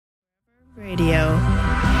Radio.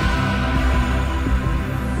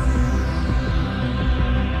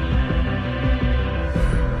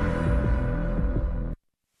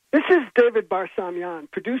 This is David Barsamian,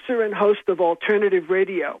 producer and host of Alternative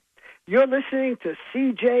Radio. You're listening to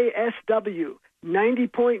CJSW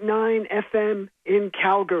 90.9 FM in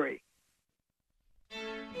Calgary.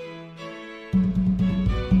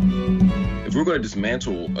 If we're going to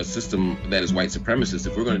dismantle a system that is white supremacist,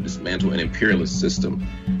 if we're going to dismantle an imperialist system,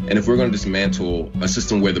 and if we're going to dismantle a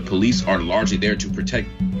system where the police are largely there to protect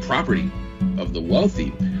property of the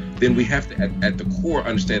wealthy, then we have to, at the core,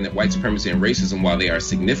 understand that white supremacy and racism, while they are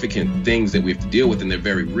significant things that we have to deal with and they're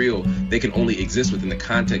very real, they can only exist within the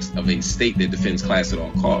context of a state that defends class at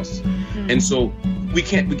all costs. And so we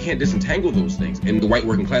can't disentangle those things. And the white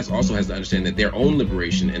working class also has to understand that their own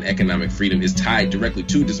liberation and economic freedom is tied directly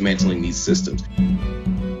to dismantling these systems.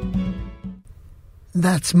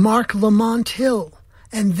 That's Mark Lamont Hill,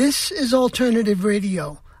 and this is Alternative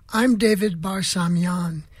Radio. I'm David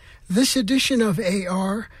Barsamian. This edition of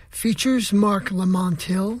AR features Mark Lamont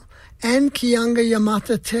Hill and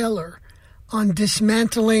Keeanga-Yamahtta Taylor on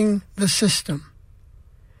dismantling the system.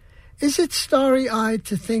 Is it starry-eyed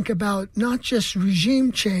to think about not just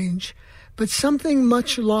regime change, but something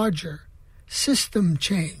much larger, system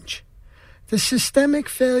change? The systemic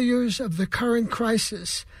failures of the current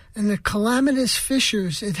crisis and the calamitous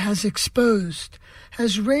fissures it has exposed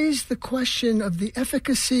has raised the question of the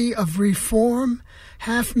efficacy of reform,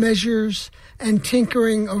 half measures, and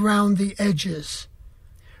tinkering around the edges.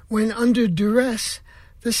 When under duress,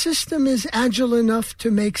 the system is agile enough to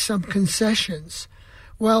make some concessions,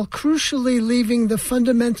 while crucially leaving the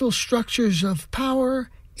fundamental structures of power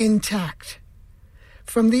intact.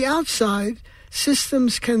 From the outside,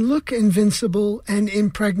 systems can look invincible and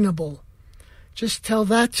impregnable. Just tell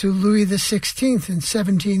that to Louis XVI in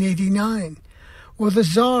 1789, or the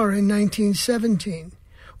Tsar in 1917,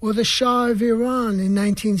 or the Shah of Iran in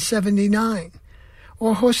 1979,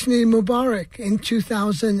 or Hosni Mubarak in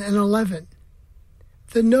 2011.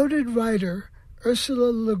 The noted writer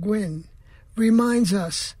Ursula Le Guin reminds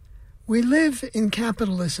us, we live in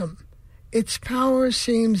capitalism. Its power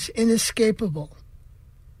seems inescapable.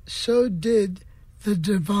 So did the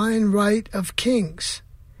divine right of kings.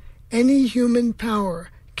 Any human power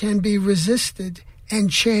can be resisted and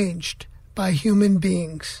changed by human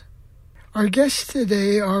beings. Our guests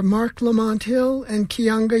today are Mark Lamont Hill and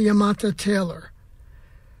Keeanga-Yamahtta Taylor.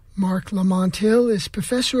 Mark Lamont Hill is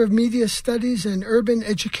Professor of Media Studies and Urban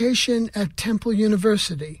Education at Temple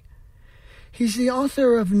University. He's the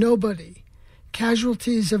author of Nobody,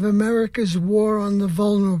 Casualties of America's War on the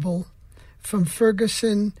Vulnerable, from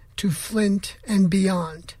Ferguson to Flint and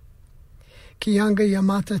beyond.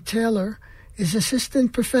 Keeanga-Yamahtta Taylor is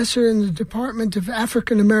Assistant Professor in the Department of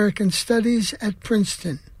African American Studies at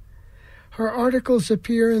Princeton. Her articles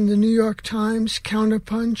appear in the New York Times,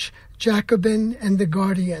 Counterpunch, Jacobin, and The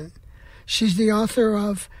Guardian. She's the author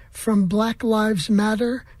of From Black Lives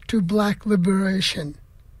Matter to Black Liberation.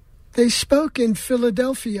 They spoke in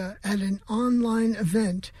Philadelphia at an online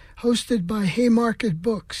event hosted by Haymarket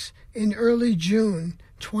Books in early June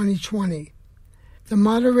 2020. The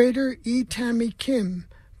moderator, E. Tammy Kim,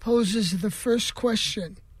 poses the first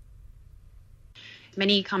question.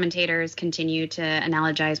 Many commentators continue to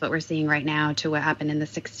analogize what we're seeing right now to what happened in the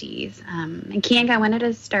 60s. And Keeanga, I wanted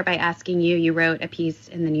to start by asking you, you wrote a piece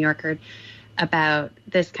in the New Yorker about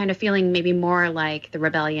this kind of feeling maybe more like the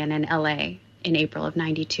rebellion in LA in April of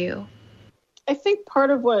 92. I think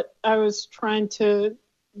part of what I was trying to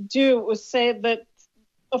do was say that,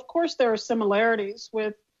 of course, there are similarities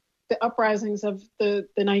with the uprisings of the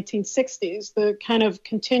 1960s. The kind of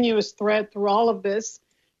continuous thread through all of this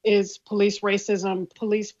is police racism,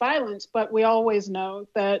 police violence. But we always know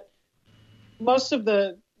that most of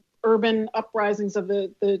the urban uprisings of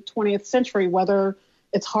the 20th century, whether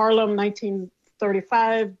it's Harlem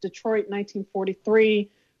 1935, Detroit 1943,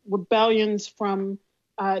 rebellions from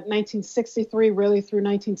 1963 really through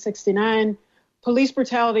 1969, police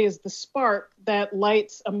brutality is the spark that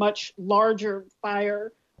lights a much larger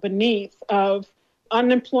fire beneath of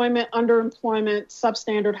unemployment, underemployment,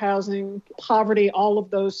 substandard housing, poverty, all of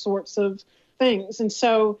those sorts of things. And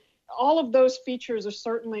so all of those features are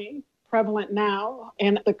certainly prevalent now.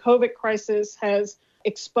 And the COVID crisis has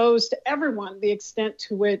exposed to everyone the extent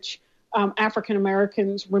to which African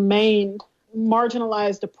Americans remain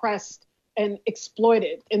marginalized, oppressed, and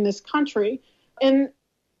exploited in this country. And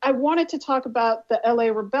I wanted to talk about the LA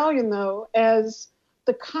Rebellion, though, as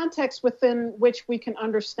the context within which we can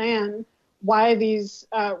understand why these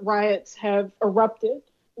riots have erupted,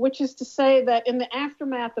 which is to say that in the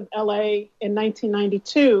aftermath of LA in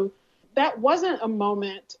 1992, that wasn't a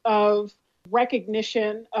moment of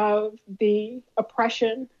recognition of the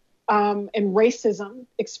oppression and racism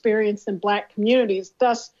experienced in Black communities.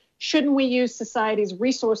 Thus, shouldn't we use society's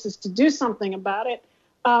resources to do something about it?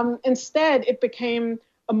 Instead, it became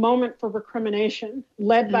a moment for recrimination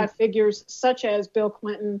led by figures such as Bill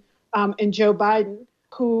Clinton and Joe Biden,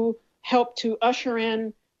 who helped to usher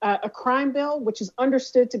in a crime bill, which is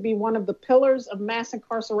understood to be one of the pillars of mass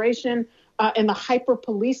incarceration and the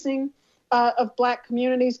hyper-policing of Black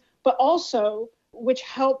communities, but also which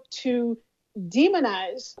helped to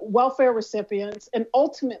demonize welfare recipients and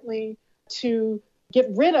ultimately to get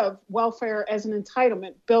rid of welfare as an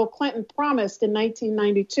entitlement. Bill Clinton promised in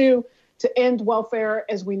 1992 to end welfare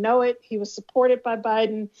as we know it. He was supported by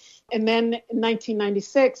Biden. And then in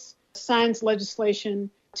 1996, signs legislation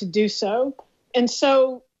to do so. And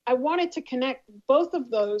so I wanted to connect both of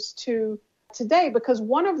those to today, because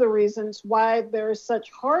one of the reasons why there is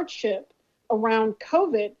such hardship around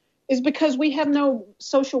COVID is because we have no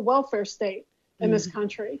social welfare state in this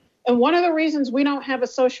country. And one of the reasons we don't have a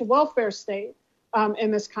social welfare state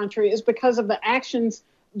in this country is because of the actions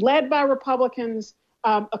led by Republicans,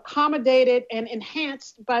 accommodated and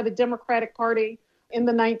enhanced by the Democratic Party in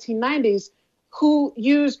the 1990s, who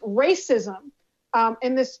used racism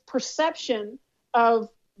and this perception of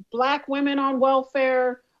Black women on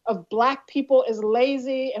welfare, of Black people as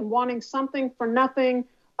lazy and wanting something for nothing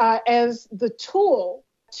as the tool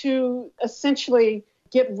to essentially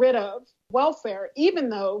get rid of welfare, even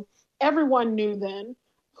though everyone knew then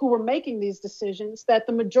who were making these decisions that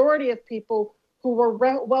the majority of people who were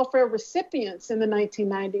welfare recipients in the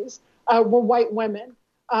 1990s were white women.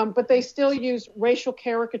 But they still used racial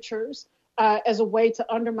caricatures as a way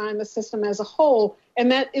to undermine the system as a whole.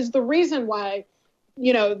 And that is the reason why,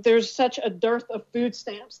 you know, there's such a dearth of food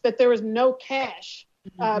stamps, that there is no cash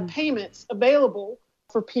payments available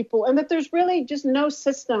for people, and that there's really just no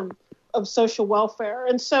system of social welfare.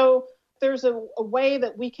 And so there's a way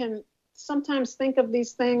that we can sometimes think of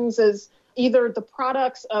these things as either the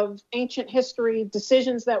products of ancient history,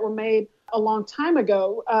 decisions that were made a long time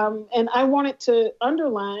ago. And I wanted to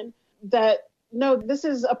underline that, no, this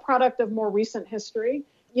is a product of more recent history.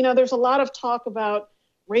 You know, there's a lot of talk about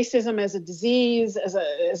racism as a disease, as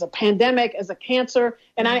a pandemic, as a cancer,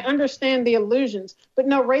 and I understand the illusions. But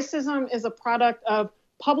no, racism is a product of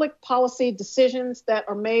public policy decisions that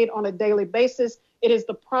are made on a daily basis. It is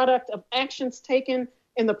the product of actions taken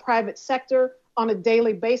in the private sector on a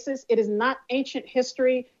daily basis. It is not ancient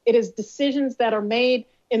history. It is decisions that are made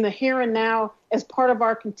in the here and now as part of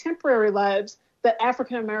our contemporary lives that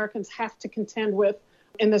African Americans have to contend with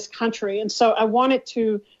in this country. And so I wanted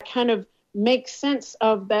to kind of make sense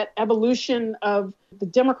of that evolution of the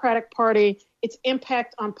Democratic Party, its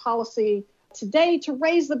impact on policy today, to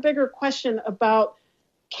raise the bigger question about,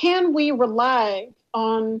 can we rely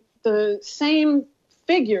on the same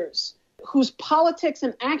figures whose politics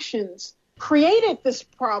and actions created this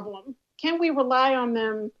problem? Can we rely on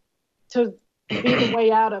them to be the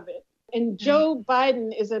way out of it? And Joe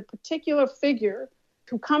Biden is a particular figure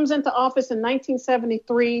who comes into office in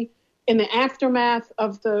 1973 in the aftermath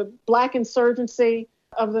of the Black insurgency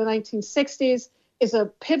of the 1960s, is a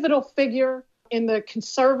pivotal figure in the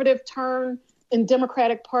conservative turn in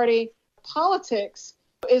Democratic Party politics,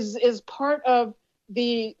 is part of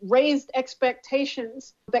the raised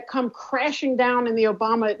expectations that come crashing down in the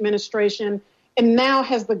Obama administration, and now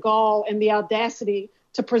has the gall and the audacity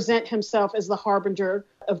to present himself as the harbinger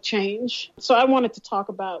of change. So I wanted to talk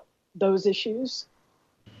about those issues.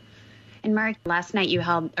 And Mark, last night you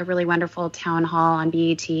held a really wonderful town hall on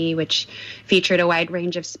BET, which featured a wide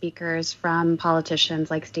range of speakers, from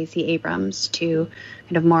politicians like Stacey Abrams to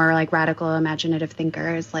kind of more like radical imaginative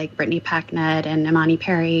thinkers like Brittany Packnett and Imani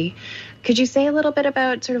Perry. Could you say a little bit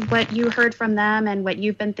about sort of what you heard from them and what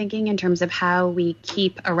you've been thinking in terms of how we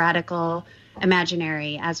keep a radical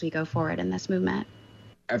imaginary as we go forward in this movement?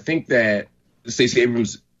 I think that Stacey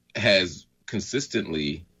Abrams has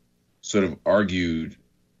consistently sort of argued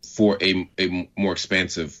for a more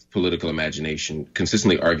expansive political imagination,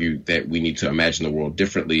 consistently argued that we need to imagine the world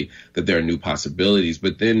differently, that there are new possibilities.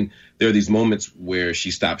 But then there are these moments where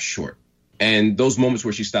she stops short. And those moments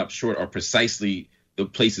where she stops short are precisely the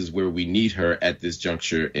places where we need her at this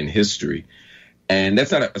juncture in history. And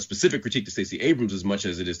that's not a specific critique to Stacey Abrams as much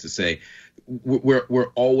as it is to say we're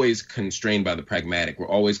always constrained by the pragmatic. We're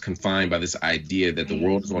always confined by this idea that the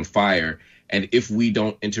world is on fire. And if we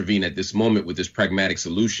don't intervene at this moment with this pragmatic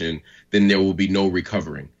solution, then there will be no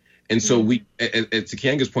recovering. And so we, to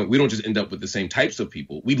Keeanga's point, we don't just end up with the same types of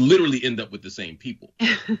people. We literally end up with the same people.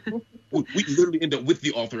 we literally end up with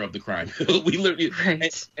the author of the crime. We literally,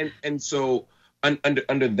 right. And so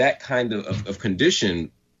under that kind of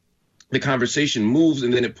condition, the conversation moves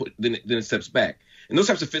and then it steps back. And those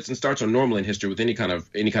types of fits and starts are normal in history with any kind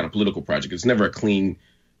of political project. It's never a clean,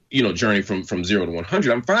 journey from 0 to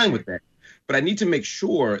 100. I'm fine with that. But I need to make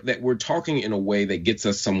sure that we're talking in a way that gets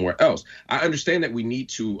us somewhere else. I understand that we need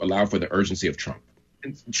to allow for the urgency of Trump.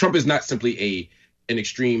 And Trump is not simply an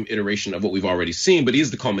extreme iteration of what we've already seen, but he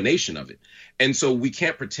is the culmination of it. And so we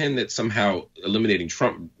can't pretend that somehow eliminating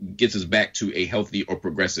Trump gets us back to a healthy or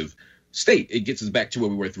progressive state. It gets us back to where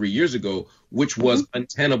we were 3 years ago, which was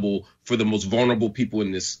untenable for the most vulnerable people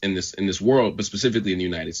in this world, but specifically in the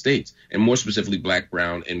United States, and more specifically Black,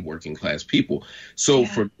 brown, and working class people. So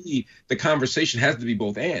for me, the conversation has to be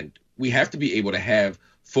both and. We have to be able to have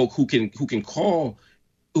folk who can call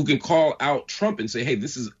out Trump and say, hey,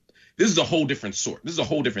 this is a whole different sort. This is a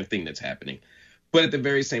whole different thing that's happening. But at the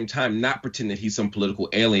very same time, not pretend that he's some political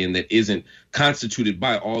alien that isn't constituted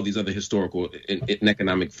by all these other historical and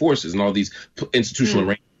economic forces and all these institutional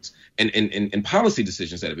arrangements and policy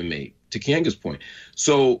decisions that have been made, to Kianga's point.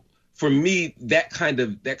 So for me, that kind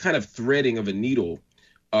of threading of a needle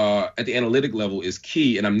at the analytic level is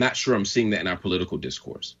key. And I'm not sure I'm seeing that in our political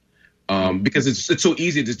discourse because it's so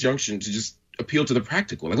easy at this junction to just appeal to the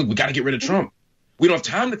practical. Like, look, we got to get rid of Trump. We don't have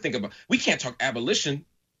time to think about. We can't talk abolition.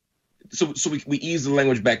 So we ease the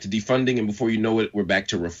language back to defunding, and before you know it, we're back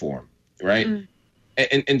to reform, right?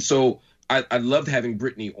 And so I loved having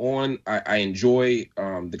Brittany on. I enjoy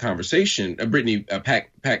the conversation, Brittany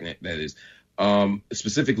Packnett, that is,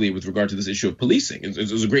 specifically with regard to this issue of policing.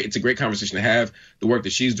 It's a great conversation to have. The work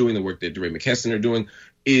that she's doing, the work that DeRay McKesson are doing,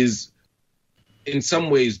 is in some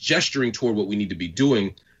ways gesturing toward what we need to be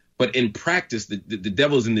doing, but in practice, the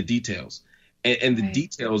devil is in the details. And the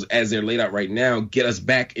details, as they're laid out right now, get us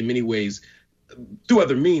back in many ways through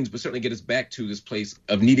other means, but certainly get us back to this place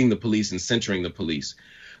of needing the police and centering the police.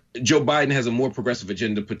 Joe Biden has a more progressive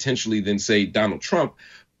agenda potentially than, say, Donald Trump,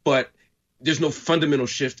 but there's no fundamental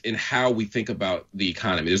shift in how we think about the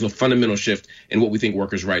economy. There's no fundamental shift in what we think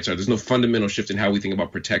workers' rights are. There's no fundamental shift in how we think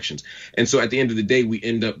about protections. And so at the end of the day, we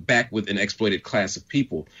end up back with an exploited class of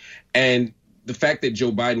people. And the fact that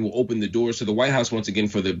Joe Biden will open the doors to the White House once again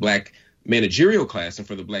for the Black managerial class and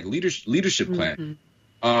for the Black leadership class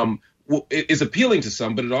is appealing to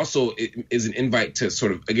some, but it also is an invite to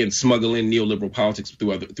sort of, again, smuggle in neoliberal politics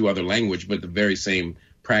through other language, but the very same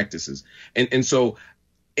practices. And so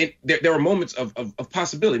there are moments of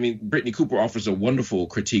possibility. I mean, Brittany Cooper offers a wonderful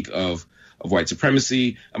critique of white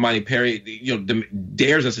supremacy. Imani Perry,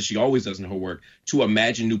 dares us, as she always does in her work, to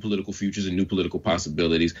imagine new political futures and new political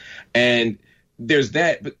possibilities. And there's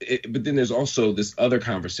that, but then there's also this other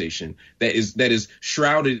conversation that is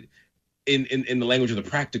shrouded in the language of the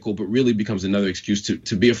practical, but really becomes another excuse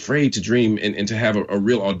to be afraid to dream and to have a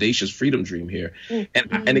real audacious freedom dream here.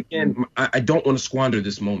 And again, I don't want to squander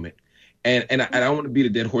this moment. And I don't want to beat a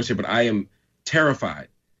dead horse here, but I am terrified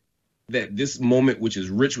that this moment, which is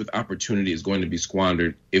rich with opportunity, is going to be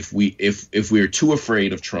squandered if we are too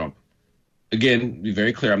afraid of Trump. Again, be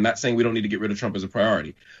very clear. I'm not saying we don't need to get rid of Trump as a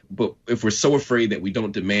priority, but if we're so afraid that we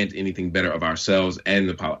don't demand anything better of ourselves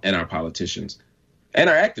and our politicians and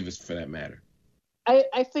our activists, for that matter.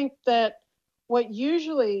 I think that what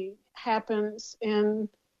usually happens in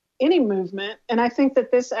any movement, and I think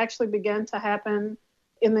that this actually began to happen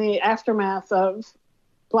in the aftermath of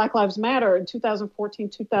Black Lives Matter in 2014,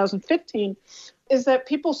 2015, is that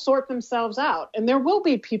people sort themselves out. And there will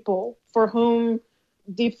be people for whom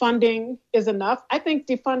defunding is enough. I think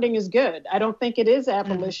defunding is good. I don't think it is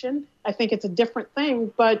abolition. I think it's a different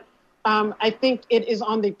thing, but I think it is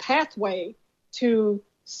on the pathway to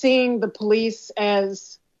seeing the police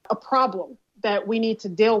as a problem that we need to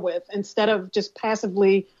deal with instead of just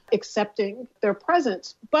passively accepting their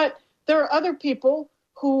presence. But there are other people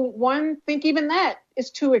who, think even that is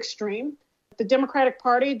too extreme. The Democratic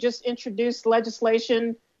Party just introduced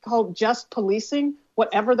legislation called just policing,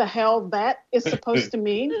 whatever the hell that is supposed to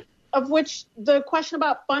mean, of which the question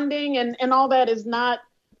about funding and all that is not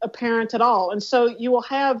apparent at all. And so you will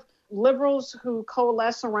have liberals who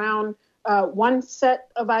coalesce around one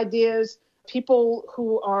set of ideas, people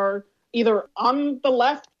who are either on the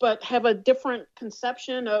left but have a different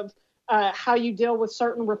conception of how you deal with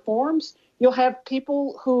certain reforms. You'll have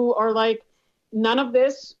people who are like, none of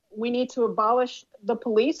this, we need to abolish the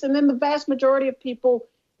police. And then the vast majority of people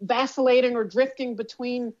vacillating or drifting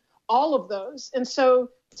between all of those. And so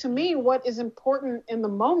to me, what is important in the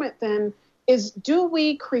moment then is, do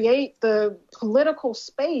we create the political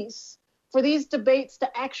space for these debates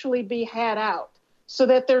to actually be had out so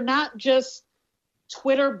that they're not just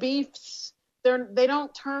Twitter beefs? They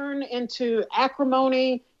don't turn into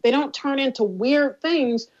acrimony. They don't turn into weird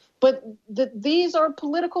things, but these are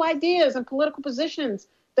political ideas and political positions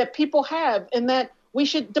that people have, and that we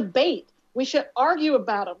should debate. We should argue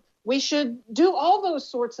about them. We should do all those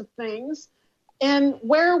sorts of things. And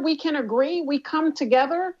where we can agree, we come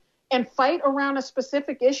together and fight around a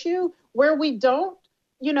specific issue. Where we don't,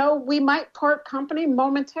 we might part company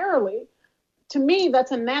momentarily. To me,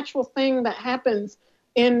 that's a natural thing that happens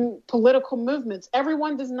in political movements.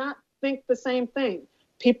 Everyone does not think the same thing.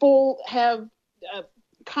 People have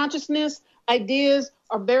consciousness, ideas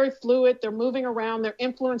are very fluid. They're moving around. They're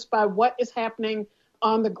influenced by what is happening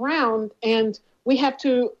on the ground. And we have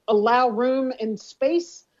to allow room and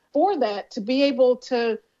space for that to be able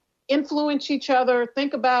to influence each other,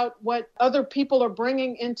 think about what other people are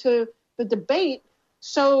bringing into the debate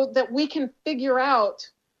so that we can figure out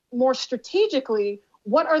more strategically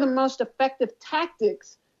what are the most effective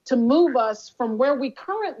tactics to move us from where we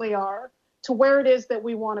currently are to where it is that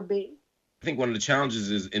we want to be. I think one of the challenges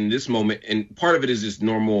is in this moment, and part of it is just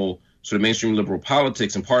normal sort of mainstream liberal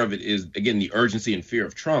politics, and part of it is, again, the urgency and fear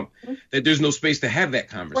of Trump, that there's no space to have that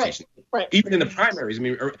conversation. Right. Even in the primaries.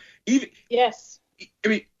 Yes.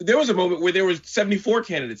 There was a moment where there was 74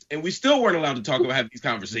 candidates, and we still weren't allowed to talk about having these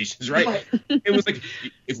conversations, right? It was like,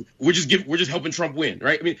 if we're just helping Trump win,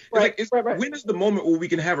 right? Right. When is the moment where we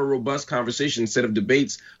can have a robust conversation instead of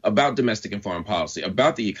debates about domestic and foreign policy,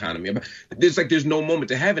 about the economy? There's no moment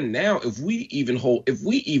to have it now. If we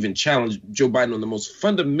even challenge Joe Biden on the most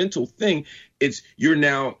fundamental thing, it's you're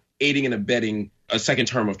now aiding and abetting a second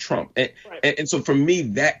term of Trump, and so for me,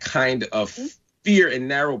 that kind of fear and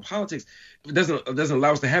narrow politics doesn't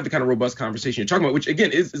allow us to have the kind of robust conversation you're talking about, which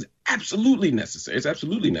again is absolutely necessary. It's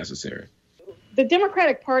absolutely necessary. The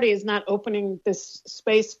Democratic Party is not opening this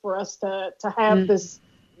space for us to have this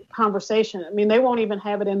conversation. They won't even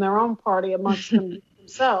have it in their own party amongst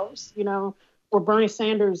themselves, where Bernie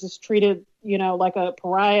Sanders is treated, like a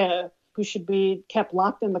pariah who should be kept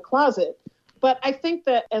locked in the closet. But I think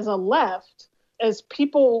that as a left, as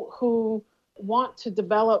people who want to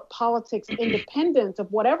develop politics independent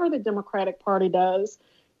of whatever the Democratic Party does,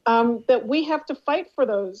 that we have to fight for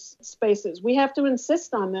those spaces. We have to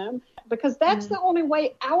insist on them, because that's the only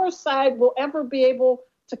way our side will ever be able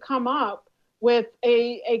to come up with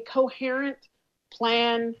a coherent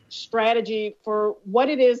plan, strategy for what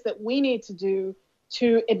it is that we need to do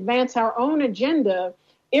to advance our own agenda,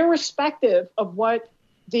 irrespective of what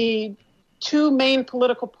the two main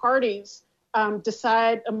political parties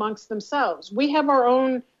decide amongst themselves. We have our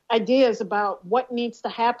own ideas about what needs to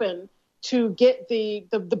happen to get the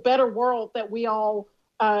better world that we all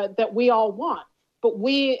want. But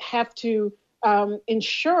we have to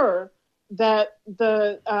ensure that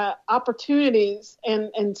the opportunities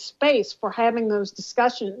and space for having those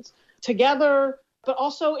discussions together, but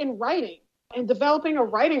also in writing and developing a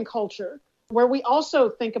writing culture where we also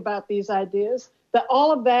think about these ideas, that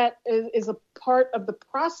all of that is a part of the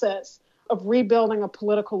process of rebuilding a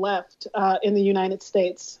political left in the United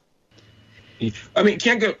States.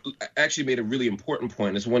 Kianga actually made a really important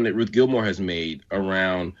point. It's one that Ruth Gilmore has made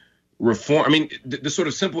around reform. The sort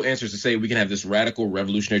of simple answer is to say we can have this radical,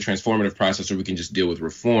 revolutionary, transformative process, or we can just deal with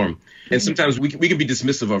reform. And sometimes we can be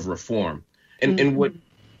dismissive of reform. And what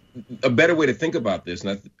a better way to think about this,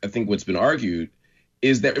 and I think what's been argued,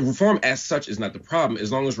 is that reform as such is not the problem, as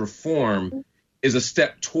long as reform is a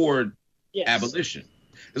step toward abolition.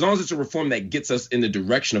 As long as it's a reform that gets us in the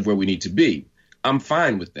direction of where we need to be, I'm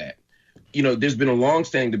fine with that. There's been a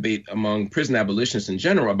long-standing debate among prison abolitionists in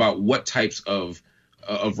general about what types of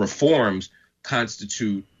reforms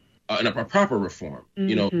constitute a proper reform.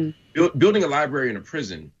 Building a library in a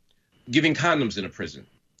prison, giving condoms in a prison,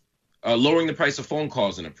 lowering the price of phone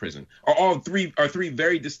calls in a prison are three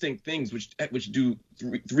very distinct things which do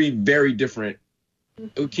three very different.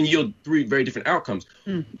 Can yield three very different outcomes.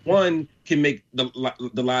 One can make the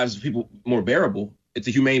lives of people more bearable. It's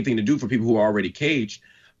a humane thing to do for people who are already caged.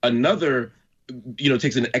 Another,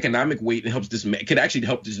 takes an economic weight and could actually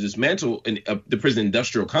help to dismantle the prison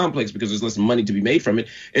industrial complex because there's less money to be made from it.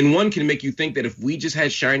 And one can make you think that if we just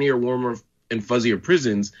had shinier, warmer, and fuzzier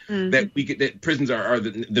prisons, that prisons are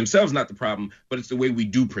themselves not the problem, but it's the way we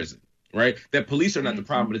do prison. Right? That police are not the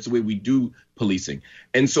problem, but it's the way we do policing.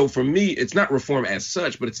 And so for me, it's not reform as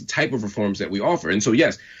such, but it's the type of reforms that we offer. And so,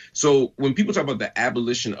 yes. So when people talk about the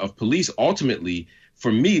abolition of police, ultimately,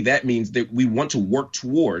 for me, that means that we want to work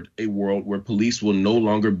toward a world where police will no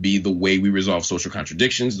longer be the way we resolve social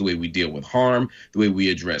contradictions, the way we deal with harm, the way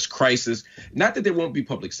we address crisis. Not that there won't be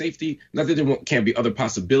public safety, not that there can't be other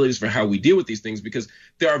possibilities for how we deal with these things, because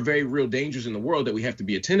there are very real dangers in the world that we have to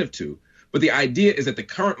be attentive to. But the idea is that the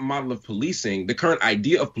current model of policing, the current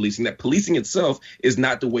idea of policing, that policing itself is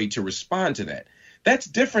not the way to respond to that. That's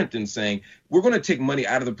different than saying we're going to take money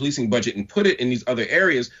out of the policing budget and put it in these other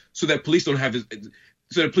areas so that police don't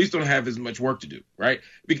have as much work to do, right?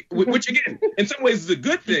 Which, again, in some ways is a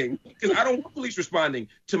good thing, because I don't want police responding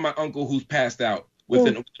to my uncle who's passed out with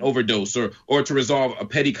an overdose, or to resolve a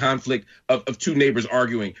petty conflict of two neighbors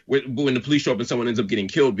arguing when the police show up and someone ends up getting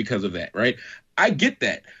killed because of that, right? I get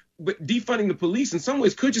that. But defunding the police in some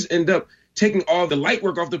ways could just end up taking all the light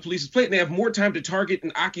work off the police's plate, and they have more time to target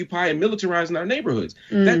and occupy and militarize in our neighborhoods.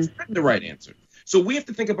 That's not the right answer. So we have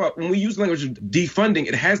to think about, when we use language of defunding,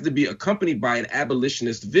 it has to be accompanied by an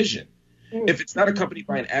abolitionist vision. If it's not accompanied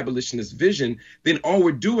by an abolitionist vision, then all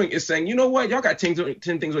we're doing is saying, you know what, y'all got 10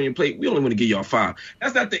 things on your plate. We only want to give y'all 5.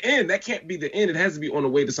 That's not the end. That can't be the end. It has to be on the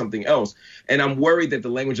way to something else. And I'm worried that the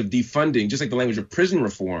language of defunding, just like the language of prison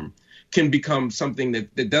reform, can become something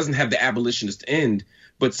that doesn't have the abolitionist end,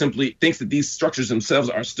 but simply thinks that these structures themselves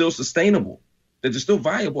are still sustainable, that they're still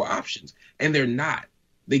viable options. And they're not.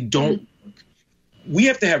 They don't. We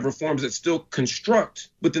have to have reforms that still construct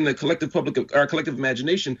within the collective our collective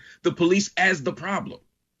imagination, the police as the problem.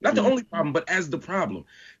 Not the only problem, but as the problem.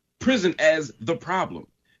 Prison as the problem.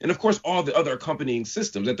 And of course, all the other accompanying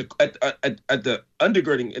systems at the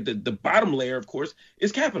undergirding, at the bottom layer, of course,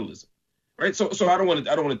 is capitalism. Right. So I don't want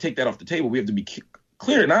to take that off the table. We have to be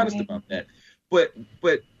clear and honest about that. But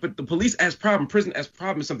the police as problem, prison as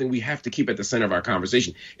problem is something we have to keep at the center of our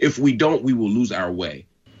conversation. If we don't, we will lose our way.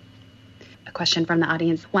 A question from the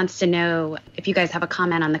audience wants to know if you guys have a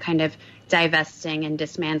comment on the kind of divesting and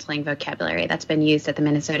dismantling vocabulary that's been used at the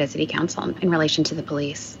Minnesota City Council in relation to the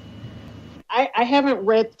police. I haven't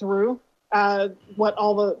read through what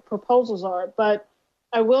all the proposals are, but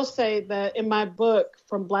I will say that in my book,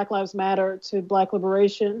 From Black Lives Matter to Black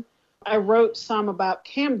Liberation, I wrote some about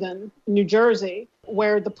Camden, New Jersey,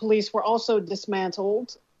 where the police were also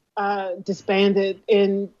dismantled, disbanded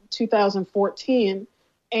in 2014.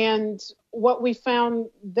 And what we found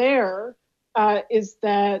there is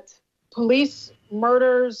that police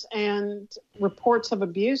murders and reports of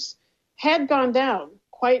abuse had gone down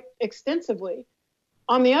quite extensively.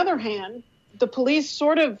 On the other hand, the police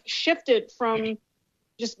sort of shifted from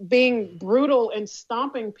just being brutal and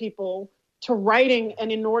stomping people to writing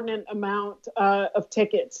an inordinate amount of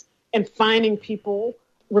tickets and fining people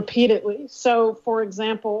repeatedly. So, for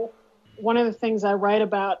example, one of the things I write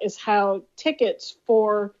about is how tickets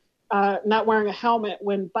for not wearing a helmet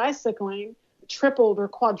when bicycling tripled or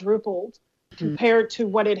quadrupled compared to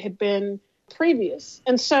what it had been previous.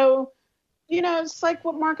 And so, it's like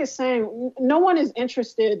what Mark is saying. No one is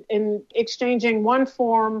interested in exchanging one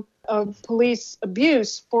form of police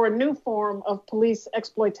abuse for a new form of police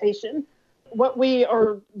exploitation. What we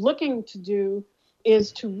are looking to do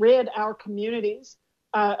is to rid our communities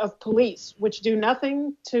of police, which do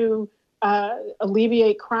nothing to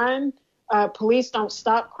alleviate crime. Police don't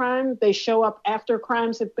stop crime. They show up after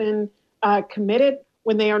crimes have been committed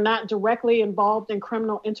when they are not directly involved in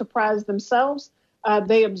criminal enterprise themselves.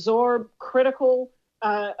 They absorb critical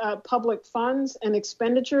public funds and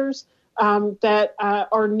expenditures that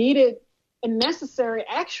are needed and necessary,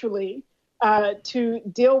 actually, to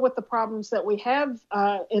deal with the problems that we have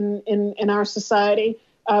in our society.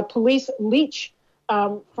 Police leech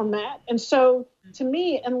from that. And so, to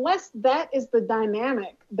me, unless that is the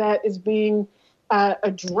dynamic that is being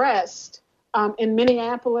addressed in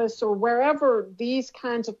Minneapolis or wherever these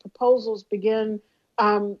kinds of proposals begin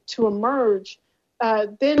to emerge,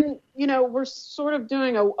 then, we're sort of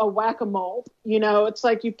doing a whack-a-mole. It's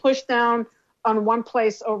like you push down on one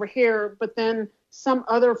place over here, but then some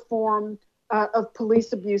other form of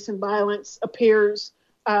police abuse and violence appears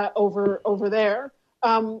over there.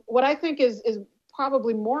 What I think is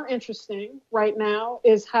probably more interesting right now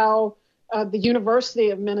is how the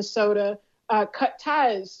University of Minnesota cut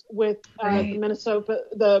ties with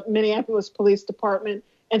the Minneapolis Police Department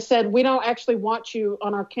and said, we don't actually want you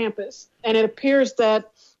on our campus. And it appears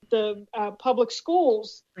that the public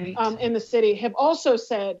schools in the city have also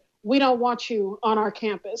said, we don't want you on our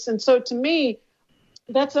campus. And so to me,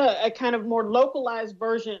 that's a kind of more localized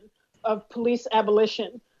version of police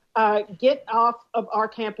abolition. Get off of our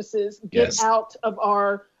campuses, get out of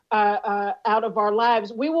our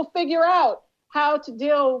lives. We will figure out how to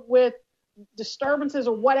deal with disturbances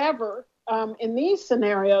or whatever in these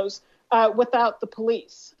scenarios without the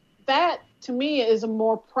police. That, to me, is a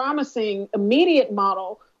more promising immediate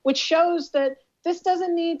model, which shows that this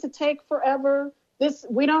doesn't need to take forever.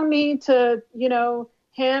 We don't need to,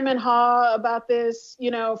 hem and haw about this,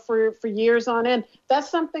 for years on end. That's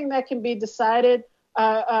something that can be decided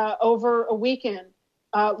over a weekend,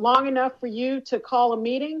 long enough for you to call a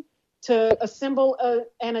meeting, to assemble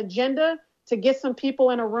an agenda, to get some people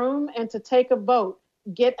in a room and to take a vote.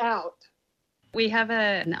 Get out. We have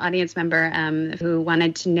an audience member who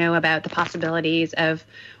wanted to know about the possibilities of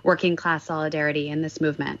working class solidarity in this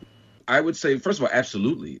movement. I would say, first of all,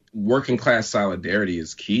 absolutely. Working class solidarity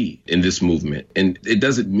is key in this movement. And it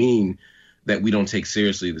doesn't mean that we don't take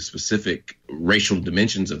seriously the specific racial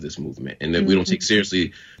dimensions of this movement and that we don't take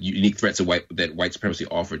seriously unique threats that white supremacy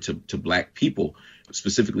offered to Black people,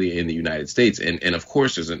 specifically in the United States. And of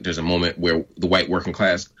course, there's a moment where the white working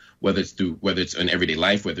class, whether it's in everyday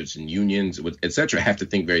life, whether it's in unions, et cetera, have to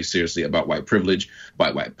think very seriously about white privilege,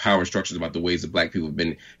 about white power structures, about the ways that Black people have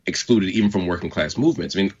been excluded even from working class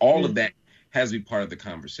movements. I mean, all of that has to be part of the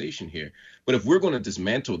conversation here. But if we're going to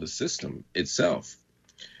dismantle the system itself,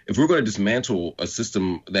 if we're going to dismantle a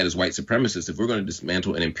system that is white supremacist, if we're going to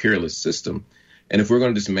dismantle an imperialist system, and if we're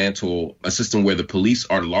going to dismantle a system where the police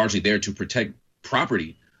are largely there to protect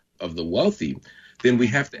property of the wealthy, then we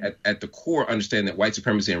have to, at the core, understand that white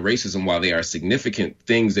supremacy and racism, while they are significant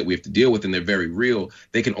things that we have to deal with and they're very real,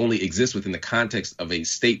 they can only exist within the context of a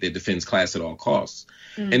state that defends class at all costs.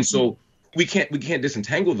 And so we can't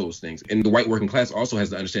disentangle those things. And the white working class also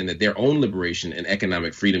has to understand that their own liberation and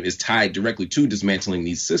economic freedom is tied directly to dismantling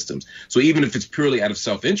these systems. So even if it's purely out of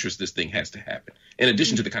self-interest, this thing has to happen, in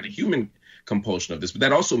addition to the kind of human compulsion of this. But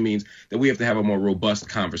that also means that we have to have a more robust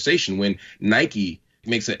conversation. When Nike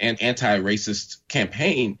makes an anti-racist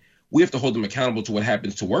campaign, we have to hold them accountable to what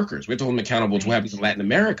happens to workers. We have to hold them accountable to what happens in Latin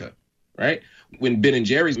America, right? When Ben &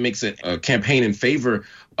 Jerry's makes a campaign in favor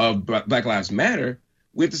of Black Lives Matter,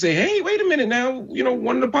 we have to say, hey, wait a minute now. You know,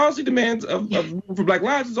 one of the policy demands of for Black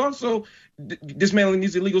Lives is also dismantling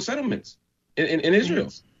these illegal settlements in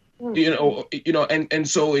Israel. And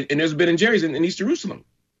so there's Ben & Jerry's in East Jerusalem.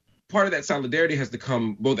 Part of that solidarity has to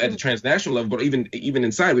come both at the transnational level, but even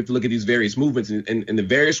inside. We have to look at these various movements and the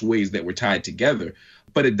various ways that we're tied together.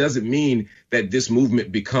 But it doesn't mean that this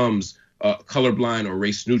movement becomes colorblind or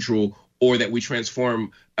race neutral, or that we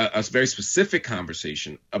transform a very specific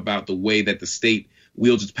conversation about the way that the state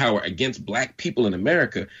wields its power against Black people in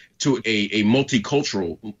America to a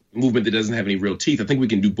multicultural movement that doesn't have any real teeth. I think we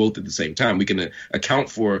can do both at the same time. We can account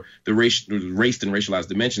for the race and racialized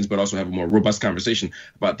dimensions, but also have a more robust conversation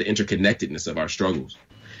about the interconnectedness of our struggles.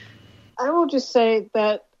 I will just say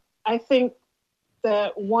that I think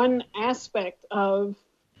that one aspect of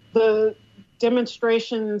the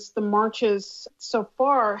demonstrations, the marches so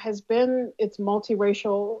far, has been its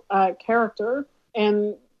multiracial character.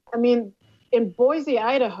 And I mean, in Boise,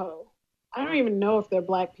 Idaho, I don't even know if there are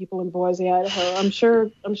Black people in Boise, Idaho. I'm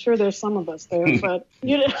sure there's some of us there, but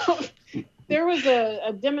there was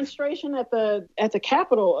a demonstration at the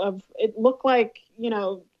Capitol of, it looked like,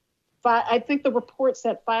 I think the report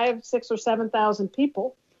said 5,000, 6,000, or 7,000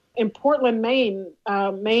 people. In Portland, Maine,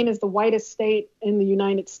 Maine is the whitest state in the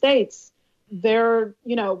United States. There,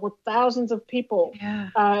 were thousands of people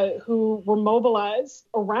who were mobilized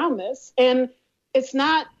around this. And it's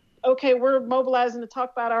not, okay, we're mobilizing to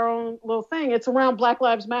talk about our own little thing. It's around Black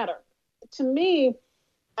Lives Matter. To me,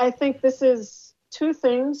 I think this is two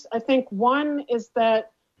things. I think one is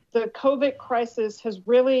that the COVID crisis has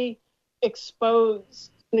really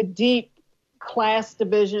exposed the deep class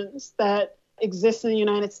divisions that exist in the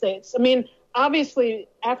United States. I mean, obviously,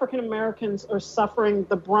 African Americans are suffering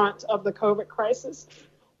the brunt of the COVID crisis.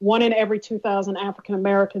 1 in every 2,000 African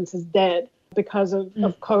Americans is dead because of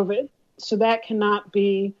COVID. So that cannot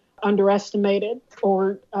be underestimated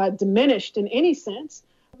or diminished in any sense.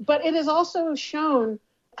 But it has also shown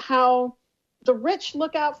how the rich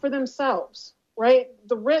look out for themselves, right?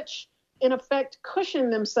 The rich, in effect,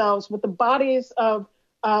 cushion themselves with the bodies of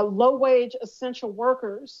low-wage essential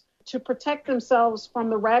workers to protect themselves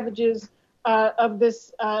from the ravages of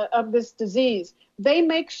this disease. They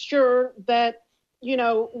make sure that,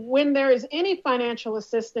 when there is any financial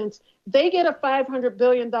assistance, they get a $500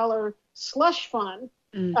 billion slush fund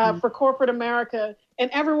for corporate America,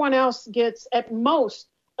 and everyone else gets at most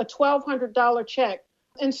a $1,200 check.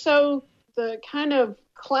 And so the kind of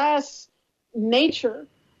class nature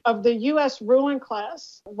of the U.S. ruling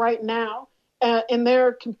class right now, and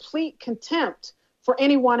their complete contempt for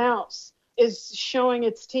anyone else, is showing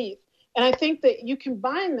its teeth. And I think that you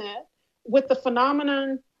combine that with the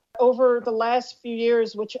phenomenon over the last few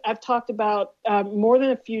years, which I've talked about more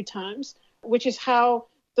than a few times, which is how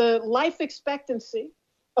the life expectancy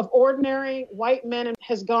of ordinary white men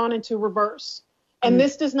has gone into reverse. And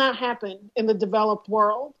this does not happen in the developed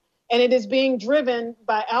world. And it is being driven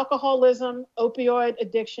by alcoholism, opioid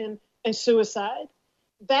addiction, and suicide.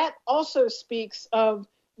 That also speaks of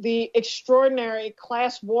the extraordinary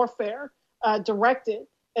class warfare directed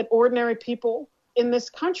at ordinary people in this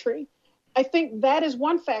country. I think that is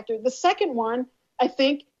one factor. The second one, I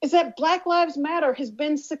think, is that Black Lives Matter has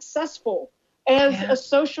been successful as a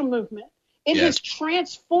social movement. It has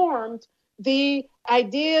transformed the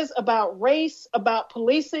ideas about race, about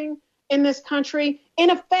policing in this country. In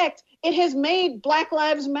effect, it has made Black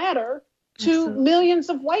Lives Matter to millions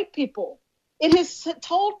of white people. It has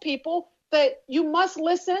told people that you must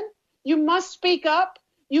listen, you must speak up,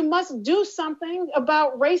 you must do something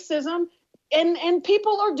about racism, and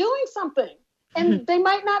people are doing something. And they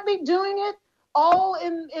might not be doing it all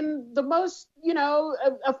in the most,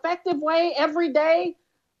 effective way every day,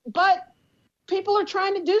 but people are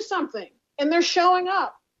trying to do something, and they're showing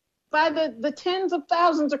up by the tens of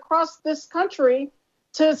thousands across this country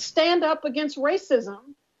to stand up against racism.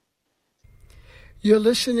 You're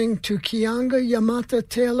listening to Keeanga-Yamahtta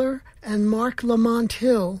Taylor and Marc Lamont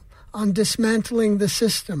Hill on Dismantling the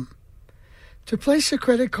System. To place a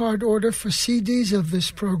credit card order for CDs of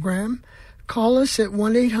this program, call us at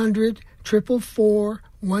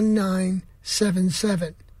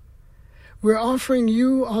 1-800-444-1977. We're offering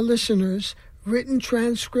you, our listeners, written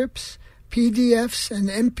transcripts, PDFs, and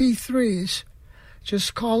MP3s.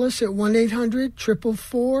 Just call us at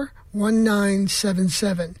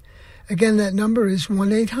 1-800-444-1977. Again, that number is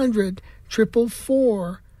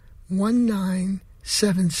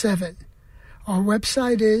 1-800-444-1977. Our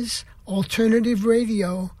website is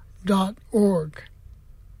alternativeradio.org.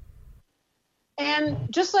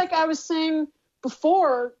 And just like I was saying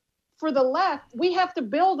before, for the left, we have to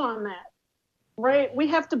build on that, right? We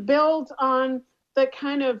have to build on the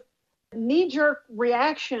kind of knee-jerk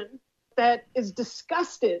reaction that is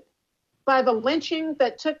disgusted by the lynching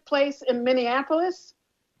that took place in Minneapolis,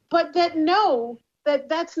 but that know that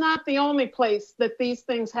that's not the only place that these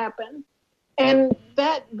things happen. And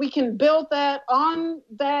that we can build that on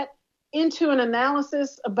that into an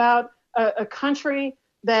analysis about a country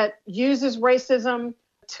that uses racism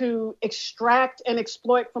to extract and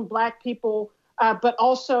exploit from Black people, but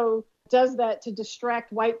also does that to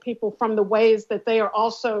distract white people from the ways that they are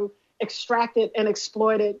also extracted and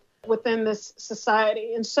exploited within this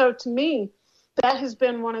society. And so to me, that has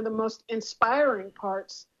been one of the most inspiring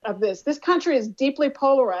parts of this. This country is deeply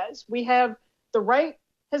polarized. We have the right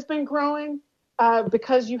has been growing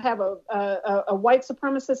because you have a white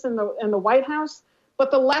supremacist in the White House,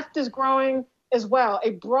 but the left is growing as well.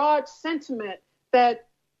 A broad sentiment that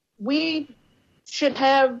we should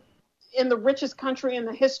have in the richest country in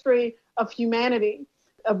the history of humanity,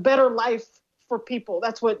 a better life for people.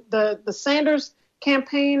 That's what the Sanders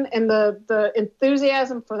campaign and the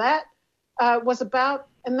enthusiasm for that was about.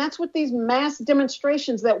 And that's what these mass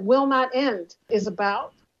demonstrations that will not end is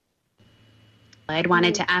about. I'd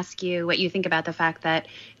wanted to ask you what you think about the fact that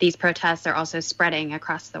these protests are also spreading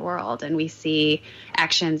across the world. And we see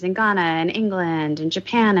actions in Ghana and England and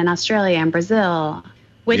Japan and Australia and Brazil.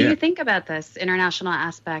 What do you think about this international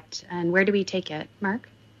aspect, and where do we take it, Mark?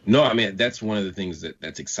 No, I mean, that's one of the things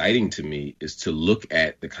that's exciting to me, is to look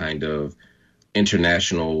at the kind of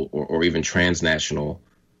international or even transnational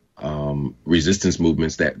resistance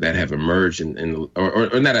movements that have emerged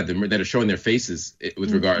or not that are showing their faces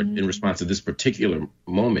with regard in response to this particular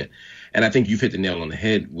moment. And I think you've hit the nail on the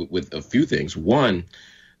head with a few things. One,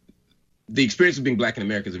 the experience of being Black in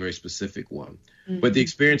America is a very specific one, but the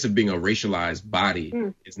experience of being a racialized body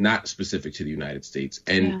is not specific to the United States.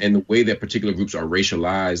 And the way that particular groups are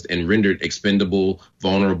racialized and rendered expendable,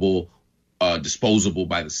 vulnerable, disposable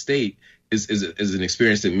by the state is an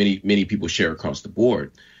experience that many people share across the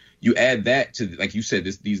board. You add that to, like you said,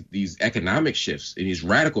 these economic shifts and these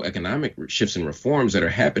radical economic shifts and reforms that are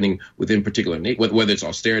happening within particular, whether it's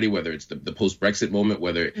austerity, whether it's the post-Brexit moment,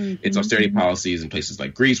 whether it's austerity policies in places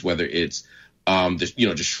like Greece, whether it's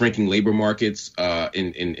just shrinking labor markets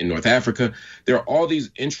in North Africa. There are all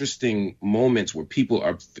these interesting moments where people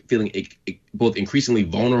are feeling both increasingly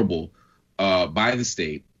vulnerable by the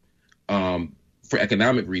state for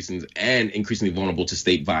economic reasons and increasingly vulnerable to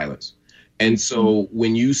state violence. And so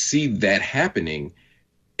when you see that happening,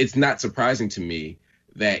 it's not surprising to me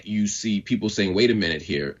that you see people saying, wait a minute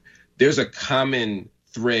here, there's a common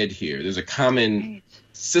thread here. There's a common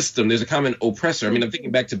system. There's a common oppressor. I mean, I'm thinking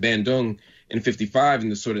back to Bandung in 55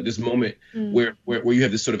 and this moment where you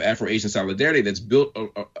have this sort of Afro-Asian solidarity that's built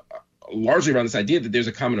largely around this idea that there's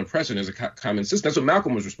a common oppressor and there's a common system. That's what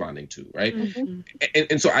Malcolm was responding to, right?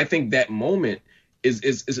 And so I think that moment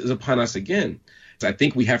is upon us again. I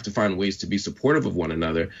think we have to find ways to be supportive of one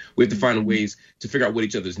another. We have to find ways to figure out what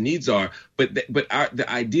each other's needs are. But the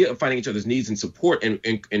idea of finding each other's needs and support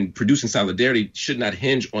and producing solidarity should not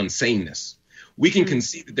hinge on sameness. we can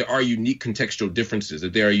concede that there are unique contextual differences,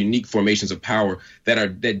 that there are unique formations of power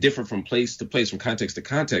that differ from place to place, from context to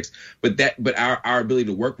context. But our ability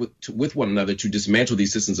to work with one another to dismantle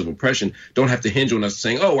these systems of oppression don't have to hinge on us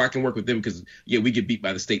saying, oh, I can work with them because, we get beat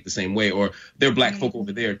by the state the same way, or they're black folk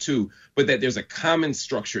over there too. But that there's a common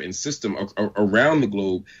structure and system around the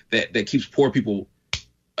globe that keeps poor people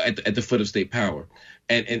at the foot of state power.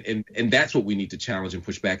 And that's what we need to challenge and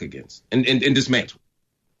push back against and dismantle.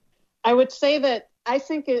 I would say that I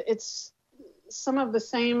think it's some of the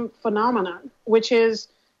same phenomenon, which is,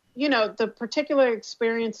 the particular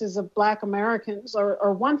experiences of Black Americans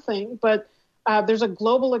are one thing, but there's a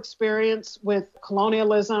global experience with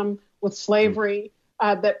colonialism, with slavery,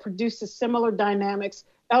 that produces similar dynamics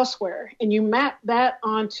elsewhere. And you map that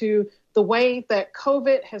onto the way that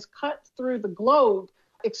COVID has cut through the globe,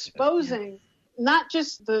 exposing not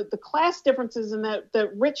just the class differences in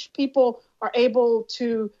that rich people are able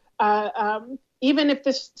to, even if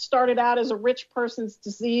this started out as a rich person's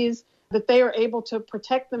disease, that they are able to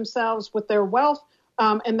protect themselves with their wealth,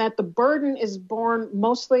 and that the burden is borne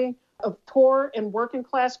mostly of poor and working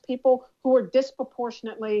class people who are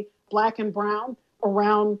disproportionately Black and brown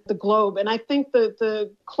around the globe. And I think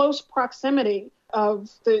the close proximity of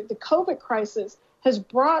the COVID crisis has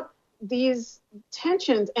brought these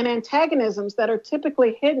tensions and antagonisms that are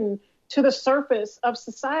typically hidden to the surface of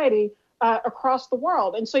society across the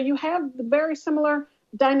world. And so you have the very similar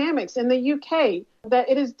dynamics in the UK, that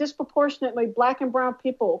it is disproportionately Black and brown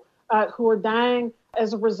people who are dying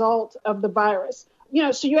as a result of the virus.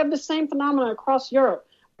 So you have the same phenomenon across Europe.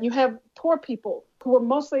 You have poor people who are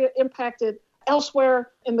mostly impacted elsewhere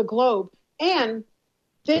in the globe. And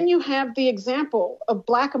then you have the example of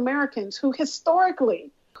Black Americans who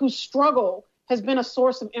historically, whose struggle has been a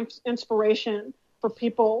source of inspiration for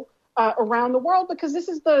people around the world, because this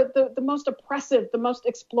is the most oppressive, the most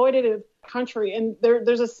exploitative country. And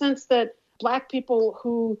there's a sense that Black people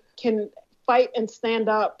who can fight and stand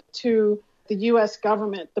up to the U.S.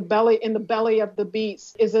 government, in the belly of the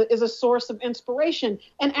beast, is a source of inspiration.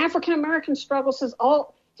 And African American struggles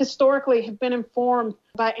historically have been informed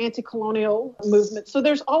by anti-colonial movements. So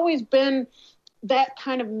there's always been that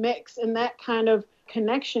kind of mix and that kind of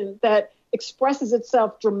connection that expresses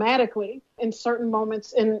itself dramatically in certain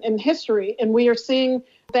moments in history. And we are seeing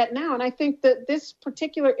that now. And I think that this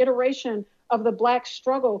particular iteration of the Black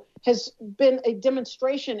struggle has been a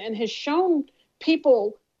demonstration and has shown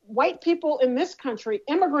people, white people in this country,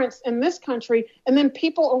 immigrants in this country, and then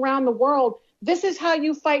people around the world, this is how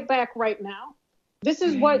you fight back right now. This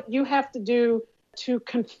is what you have to do to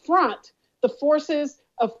confront the forces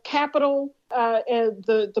of capital and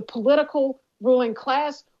the political ruling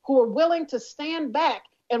class who are willing to stand back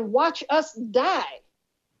and watch us die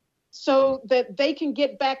so that they can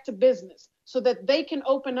get back to business, so that they can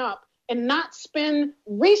open up and not spend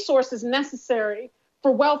resources necessary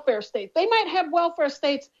for welfare states. They might have welfare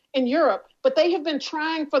states in Europe, but they have been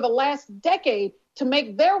trying for the last decade to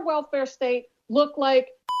make their welfare state look like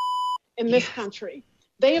in this country.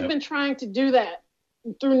 They have been trying to do that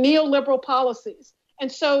through neoliberal policies.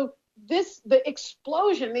 And so the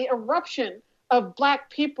explosion, the eruption of Black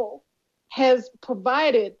people has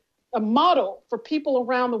provided a model for people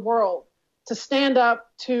around the world to stand up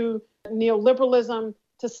to neoliberalism,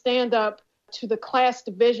 to stand up to the class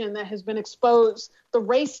division that has been exposed, the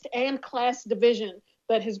race and class division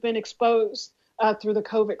that has been exposed through the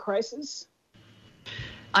COVID crisis.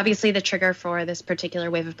 Obviously, the trigger for this particular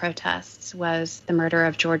wave of protests was the murder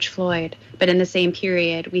of George Floyd. But in the same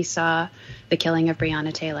period, we saw the killing of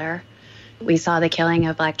Breonna Taylor. We saw the killing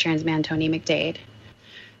of Black trans man Tony McDade.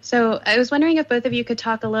 So I was wondering if both of you could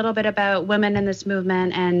talk a little bit about women in this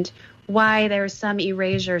movement and why there's some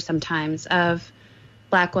erasure sometimes of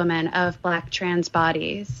Black women, of Black trans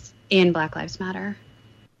bodies in Black Lives Matter.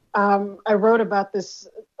 I wrote about this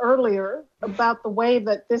earlier, about the way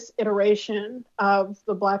that this iteration of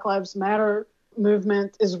the Black Lives Matter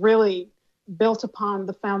movement is really built upon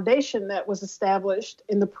the foundation that was established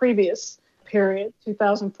in the previous period,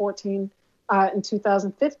 2014 and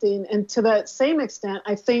 2015. And to that same extent,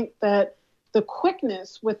 I think that the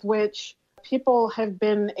quickness with which people have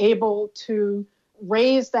been able to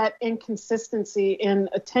raise that inconsistency in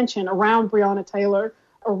attention around Breonna Taylor,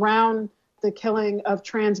 around the killing of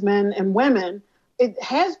trans men and women, it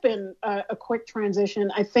has been a quick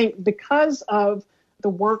transition, I think, because of the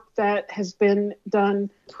work that has been done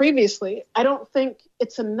previously. I don't think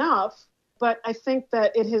it's enough, but I think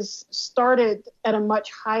that it has started at a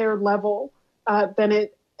much higher level than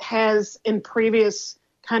it has in previous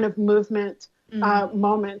kind of movement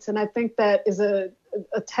moments. And I think that is a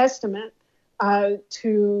testament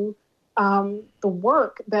to the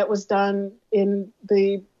work that was done in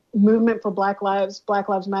the movement for Black Lives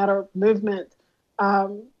Matter movement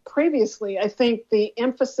previously. I think the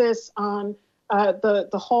emphasis on the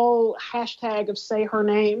whole hashtag of say her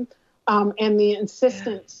name and the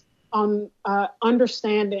insistence on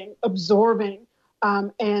understanding, absorbing,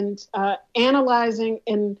 and analyzing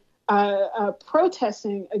and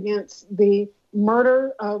protesting against the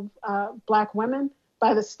murder of Black women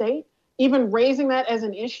by the state, even raising that as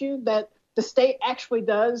an issue that the state actually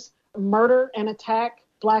does murder and attack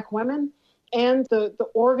Black women, and the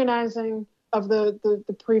organizing of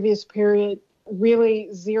the previous period really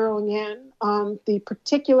zeroing in on the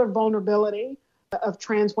particular vulnerability of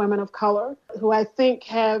trans women of color, who I think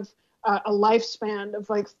have a lifespan of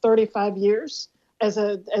like 35 years.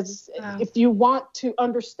 If you want to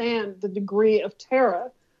understand the degree of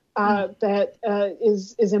terror that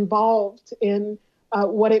is involved in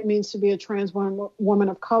what it means to be a trans woman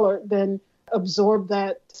of color, then absorb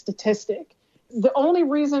that statistic. The only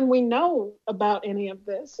reason we know about any of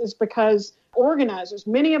this is because organizers,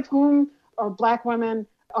 many of whom are Black women,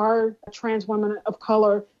 are trans women of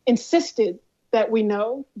color, insisted that we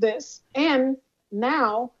know this. And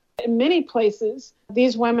now, in many places,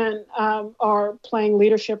 these women are playing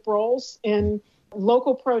leadership roles in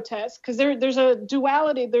local protests, because there's a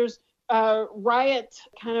duality. There's a riot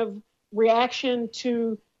kind of reaction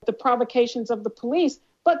to the provocations of the police,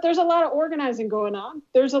 but there's a lot of organizing going on.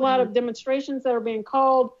 There's a lot of demonstrations that are being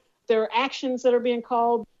called. There are actions that are being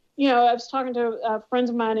called. You know, I was talking to friends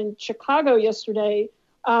of mine in Chicago yesterday,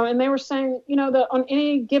 and they were saying, you know, that on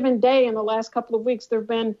any given day in the last couple of weeks, there have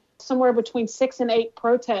been somewhere between 6 and 8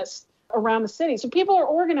 protests around the city. So people are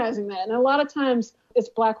organizing that. And a lot of times it's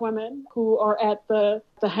Black women who are at the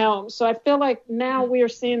helm. So I feel like now we are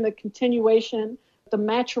seeing the continuation, the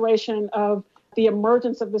maturation of the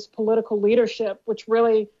emergence of this political leadership, which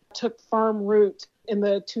really took firm root in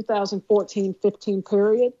the 2014-15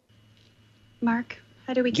 period. Mark,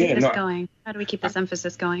 how do we keep this going? How do we keep this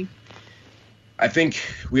emphasis going? I think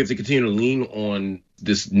we have to continue to lean on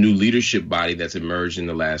this new leadership body that's emerged in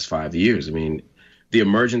the last 5 years. I mean, the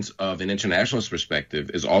emergence of an internationalist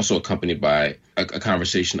perspective is also accompanied by a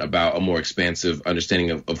conversation about a more expansive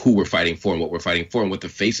understanding of who we're fighting for and what we're fighting for and what the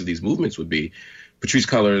face of these movements would be. Patrisse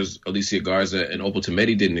Cullors, Alicia Garza, and Opal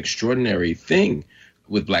Tometi did an extraordinary thing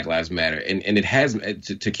with Black Lives Matter. And it has,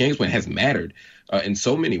 to King's point, has mattered in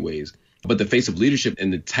so many ways. But the face of leadership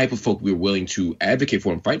and the type of folk we're willing to advocate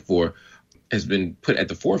for and fight for has been put at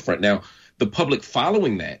the forefront. Now, the public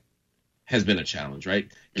following that has been a challenge,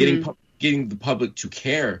 right? Getting the public to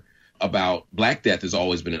care about Black death has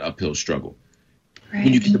always been an uphill struggle. Right.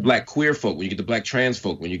 When you get the Black queer folk, when you get the Black trans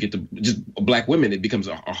folk, when you get the just Black women, it becomes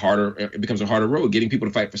a harder road. Getting people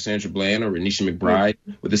to fight for Sandra Bland or Renisha McBride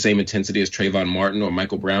with the same intensity as Trayvon Martin or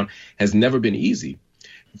Michael Brown has never been easy.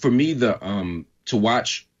 For me, to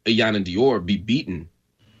watch Ayanna Dior be beaten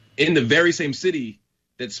in the very same city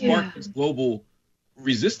that sparked this global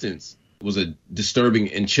resistance was a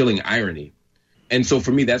disturbing and chilling irony. And so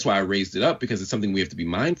for me, that's why I raised it up, because it's something we have to be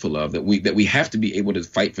mindful of, that we have to be able to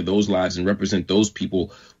fight for those lives and represent those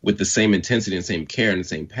people with the same intensity and same care and the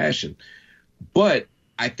same passion. But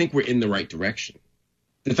I think we're in the right direction.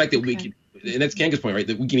 The fact that we can, and that's Kanga's point, right?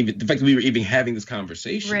 That we can even, the fact that we were even having this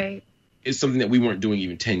conversation is something that we weren't doing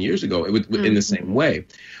even 10 years ago in the same way.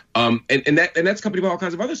 And that's accompanied by all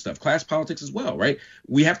kinds of other stuff, class politics as well, right?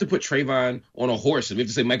 We have to put Trayvon on a horse, and we have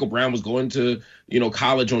to say Michael Brown was going to,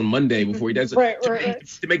 college on Monday before he does it,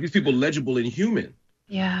 to make these people legible and human.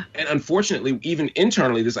 Yeah. And unfortunately, even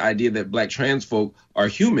internally, this idea that Black trans folk are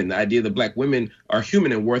human, the idea that Black women are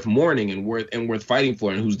human and worth mourning and worth fighting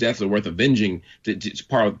for, and whose deaths are worth avenging, it's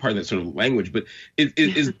part of that sort of language. But it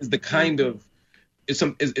is the kind of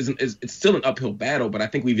it's still an uphill battle, but I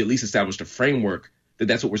think we've at least established a framework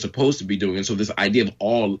that's what we're supposed to be doing. And so this idea of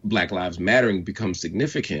all Black lives mattering becomes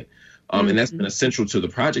significant. And that's been essential to the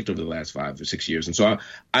project over the last 5 or 6 years. And so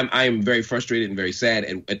I am very frustrated and very sad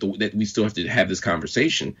that we still have to have this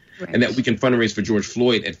conversation, and that we can fundraise for George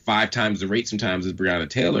Floyd at 5 times the rate sometimes as Breonna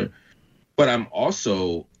Taylor. But I'm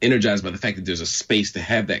also energized by the fact that there's a space to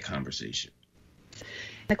have that conversation.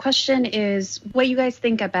 The question is what you guys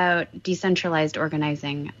think about decentralized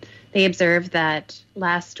organizing. They observed that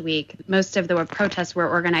last week, most of the protests were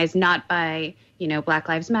organized not by, Black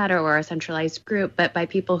Lives Matter or a centralized group, but by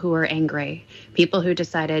people who were angry, people who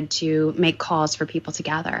decided to make calls for people to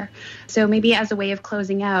gather. So maybe as a way of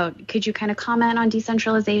closing out, could you kind of comment on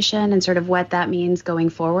decentralization and sort of what that means going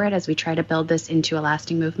forward as we try to build this into a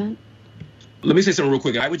lasting movement? Let me say something real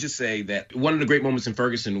quick. I would just say that one of the great moments in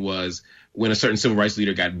Ferguson was when a certain civil rights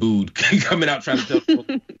leader got booed coming out trying to tell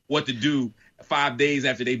people what to do 5 days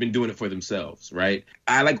after they've been doing it for themselves, right?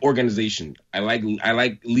 I like organization. I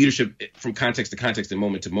like leadership from context to context and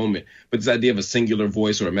moment to moment. But this idea of a singular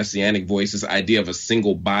voice or a messianic voice, this idea of a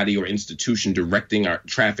single body or institution directing our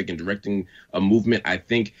traffic and directing a movement, I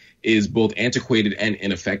think is both antiquated and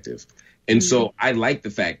ineffective. And so I like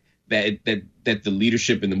the fact that the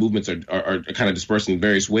leadership and the movements are kind of dispersed in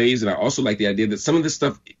various ways. And I also like the idea that some of this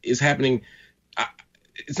stuff is happening.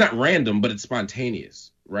 It's not random, but it's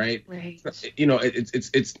spontaneous, right? Right.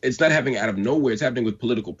 It's not happening out of nowhere. It's happening with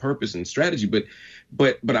political purpose and strategy.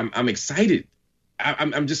 But I'm excited.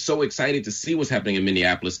 I'm just so excited to see what's happening in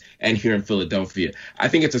Minneapolis and here in Philadelphia. I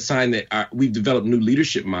think it's a sign that we've developed new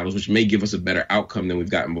leadership models, which may give us a better outcome than we've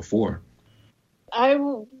gotten before. I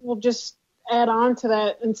will just add on to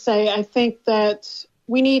that and say I think that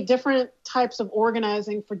we need different types of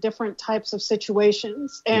organizing for different types of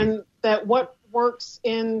situations, and that what works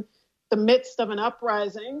in the midst of an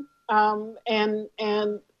uprising and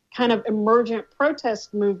kind of emergent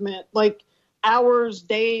protest movement, like hours,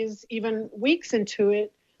 days, even weeks into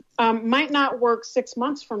it, might not work 6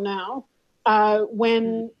 months from now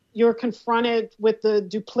when you're confronted with the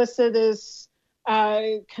duplicitous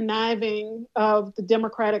conniving of the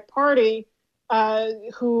Democratic Party,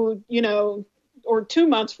 who, or 2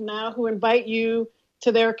 months from now, who invite you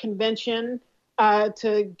to their convention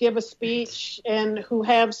to give a speech and who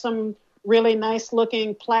have some really nice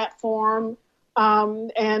looking platform,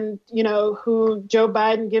 and, who Joe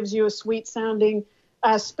Biden gives you a sweet sounding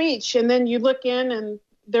speech. And then you look in and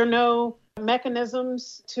there are no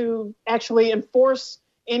mechanisms to actually enforce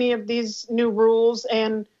any of these new rules,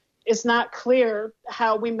 and it's not clear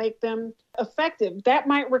how we make them effective. That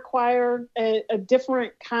might require a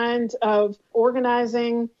different kind of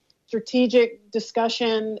organizing, strategic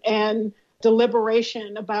discussion, and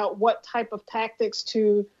deliberation about what type of tactics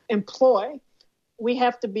to employ. We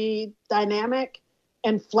have to be dynamic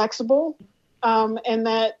and flexible, and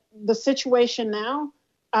that the situation now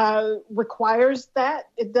requires that.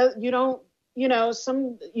 It does. You don't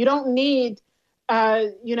need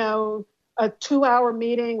a 2-hour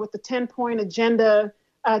meeting with a 10-point agenda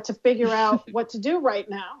to figure out what to do right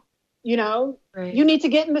now. Right. You need to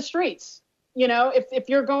get in the streets. If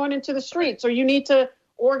you're going into the streets, or you need to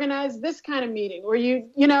organize this kind of meeting, or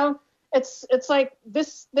it's like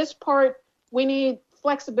this part, we need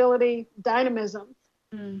flexibility, dynamism.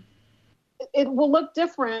 It will look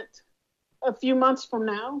different a few months from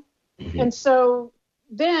now. Mm-hmm. And so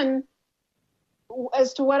then,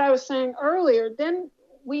 as to what I was saying earlier, then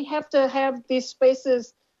we have to have these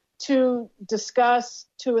spaces to discuss,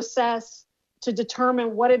 to assess, to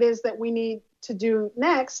determine what it is that we need to do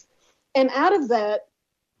next. And out of that,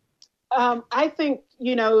 I think,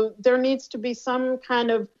 there needs to be some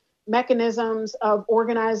kind of mechanisms of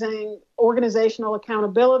organizational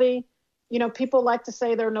accountability. People like to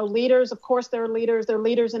say there are no leaders. Of course, there are leaders. There are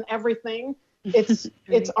leaders in everything.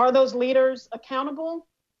 Are those leaders accountable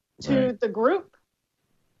to the group,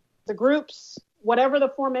 the groups, whatever the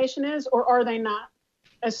formation is, or are they not?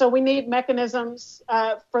 And so we need mechanisms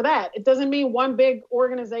for that. It doesn't mean one big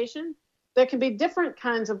organization. There can be different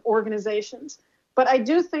kinds of organizations. But I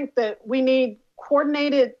do think that we need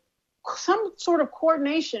some sort of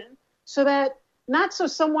coordination, so that not so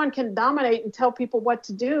someone can dominate and tell people what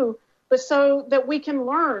to do, but so that we can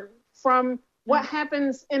learn from what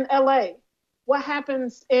happens in LA, what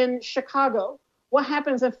happens in Chicago, what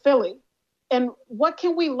happens in Philly, and what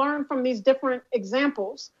can we learn from these different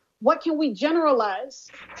examples? What can we generalize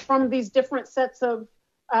from these different sets of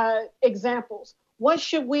examples? What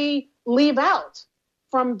should we leave out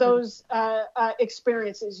from those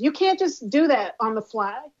experiences? You can't just do that on the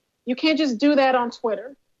fly. You can't just do that on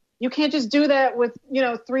Twitter. You can't just do that with,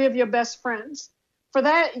 3 of your best friends. For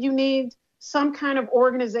that, you need some kind of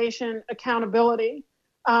organization accountability.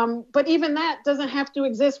 But even that doesn't have to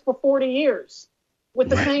exist for 40 years with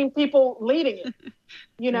the same people leading it,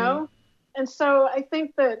 And so I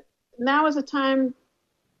think that now is a time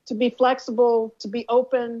to be flexible, to be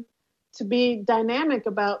open, to be dynamic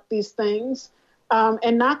about these things,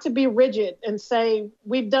 and not to be rigid and say,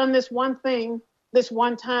 we've done this one thing this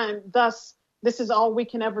one time, thus this is all we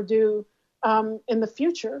can ever do in the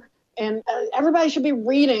future. And everybody should be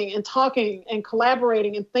reading and talking and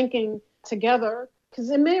collaborating and thinking together, because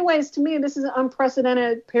in many ways, to me, this is an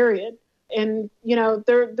unprecedented period. And,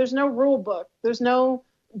 there's no rule book. There's no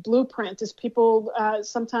blueprint, as people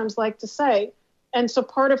sometimes like to say. And so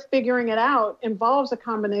part of figuring it out involves a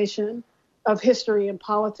combination of history and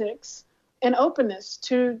politics and openness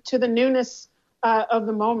to the newness of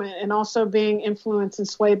the moment, and also being influenced and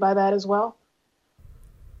swayed by that as well.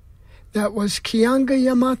 That was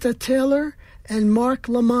Keeanga-Yamahtta Taylor and Marc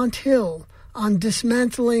Lamont Hill on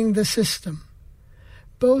dismantling the system.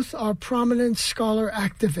 Both are prominent scholar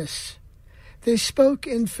activists. They spoke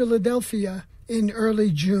in Philadelphia in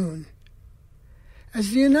early June.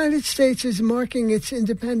 As the United States is marking its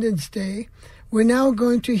Independence Day, we're now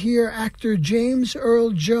going to hear actor James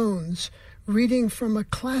Earl Jones reading from a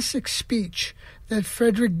classic speech that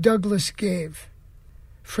Frederick Douglass gave.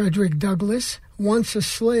 Frederick Douglass, once a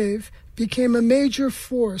slave, became a major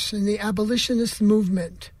force in the abolitionist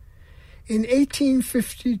movement. In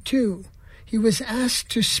 1852, he was asked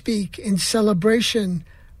to speak in celebration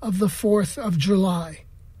of the 4th of July.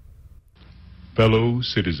 Fellow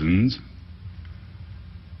citizens,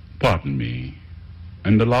 pardon me,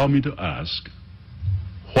 and allow me to ask,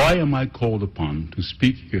 why am I called upon to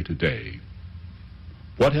speak here today?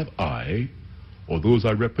 What have I, or those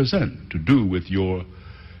I represent, to do with your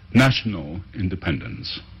national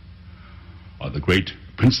independence? Are the great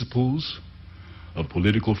principles of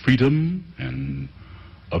political freedom and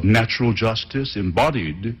of natural justice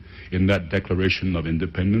embodied in that Declaration of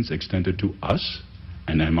Independence extended to us?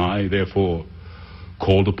 And am I, therefore,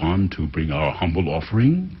 called upon to bring our humble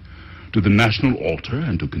offering to the national altar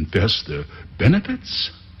and to confess their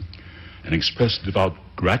benefits and express devout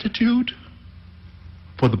gratitude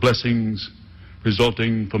for the blessings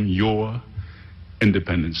resulting from your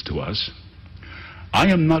independence to us? I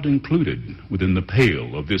am not included within the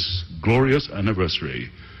pale of this glorious anniversary.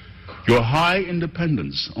 Your high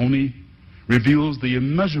independence only reveals the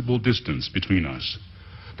immeasurable distance between us.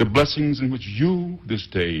 The blessings in which you this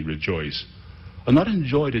day rejoice are not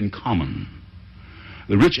enjoyed in common.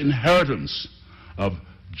 The rich inheritance of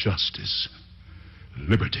justice,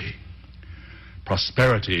 liberty,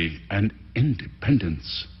 prosperity, and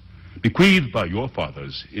independence bequeathed by your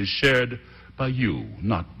fathers is shared by you,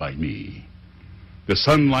 not by me. The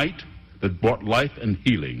sunlight that brought life and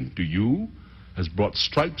healing to you has brought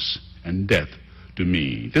stripes and death to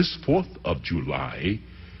me. This 4th of July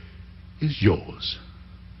is yours,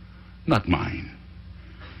 not mine.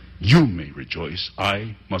 You may rejoice,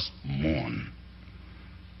 I must mourn.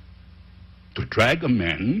 To drag a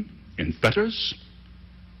man in fetters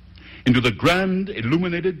into the grand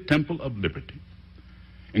illuminated temple of liberty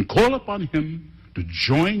and call upon him to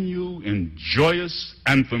join you in joyous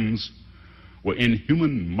anthems were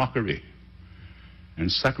inhuman mockery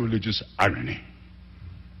and sacrilegious irony.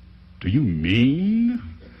 Do you mean,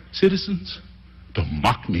 citizens, to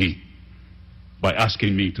mock me by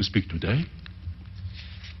asking me to speak today?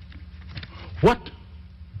 What,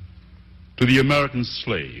 to the American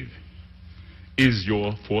slave, is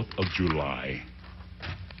your 4th of July?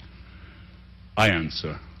 I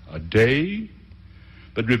answer, a day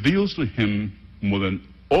that reveals to him more than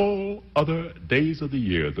all other days of the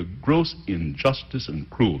year the gross injustice and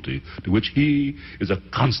cruelty to which he is a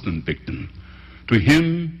constant victim. To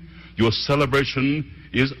him, your celebration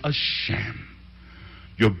is a sham.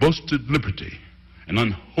 Your boasted liberty, an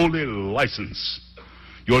unholy license.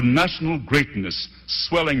 Your national greatness,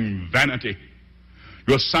 swelling vanity.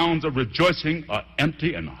 Your sounds of rejoicing are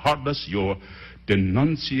empty and heartless. Your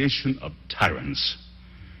denunciation of tyrants,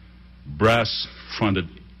 brass-fronted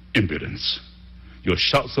impudence. Your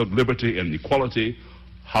shouts of liberty and equality,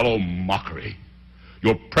 hollow mockery.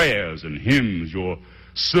 Your prayers and hymns, your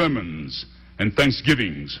sermons and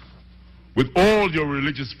thanksgivings, with all your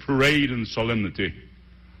religious parade and solemnity,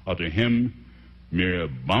 are to him mere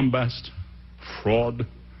bombast, fraud,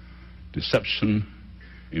 deception,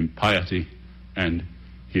 impiety, and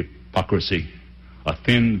hypocrisy. A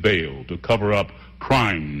thin veil to cover up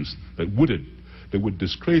crimes that would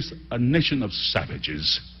disgrace a nation of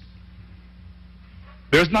savages.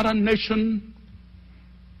 There's not a nation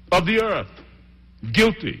of the earth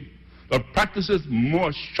guilty of practices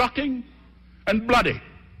more shocking and bloody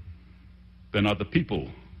than are the people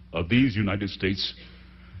of these United States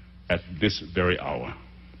at this very hour.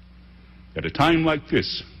 At a time like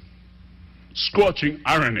this, scorching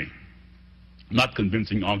irony, not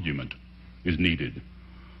convincing argument, is needed.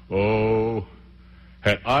 Oh,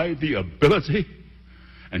 had I the ability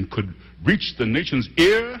and could reach the nation's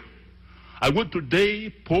ear, I would today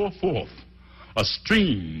pour forth a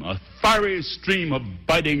fiery stream of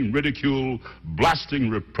biting ridicule, blasting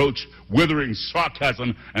reproach, withering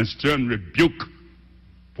sarcasm, and stern rebuke.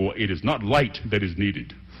 For it is not light that is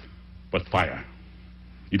needed, but fire.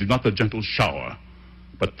 It is not the gentle shower,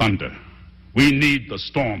 but thunder. We need the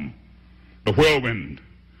storm, the whirlwind,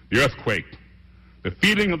 the earthquake. The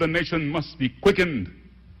feeling of the nation must be quickened.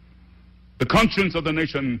 The conscience of the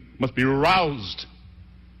nation must be roused.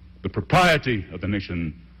 The propriety of the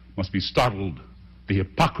nation must be startled. The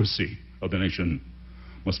hypocrisy of the nation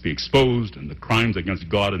must be exposed, and the crimes against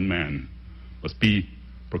God and man must be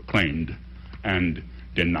proclaimed and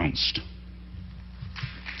denounced.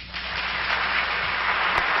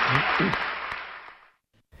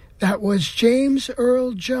 That was James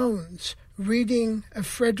Earl Jones reading a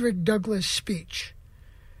Frederick Douglass speech.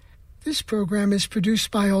 This program is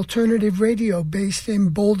produced by Alternative Radio based in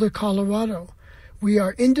Boulder, Colorado. We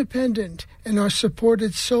are independent and are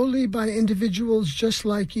supported solely by individuals just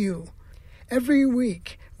like you. Every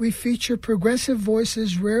week, we feature progressive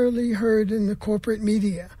voices rarely heard in the corporate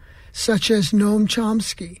media, such as Noam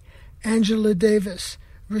Chomsky, Angela Davis,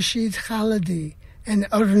 Rashid Khalidi, and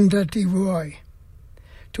Arundhati Roy.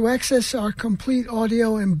 To access our complete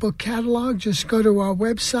audio and book catalog, just go to our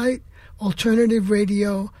website,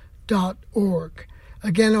 alternativeradio.org.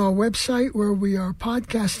 Again, our website where we are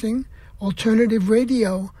podcasting,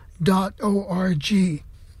 alternativeradio.org.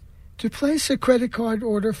 To place a credit card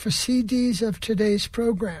order for CDs of today's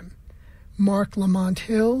program, Mark Lamont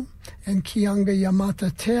Hill and Kianga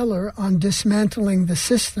Yamata Taylor on Dismantling the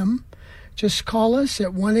System, just call us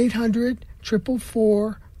at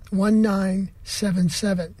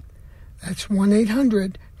 1-800-444-1977. That's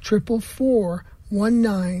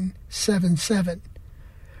 1-800-444-1977.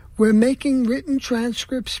 We're making written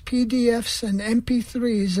transcripts, PDFs, and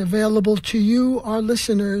MP3s available to you, our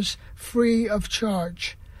listeners, free of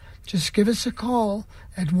charge. Just give us a call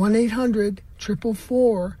at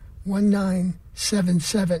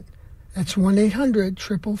 1-800-444-1977. That's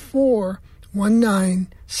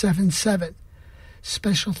 1-800-444-1977.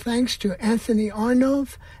 Special thanks to Anthony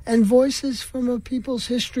Arnove and Voices from a People's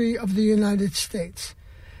History of the United States.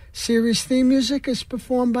 Series theme music is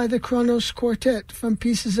performed by the Kronos Quartet from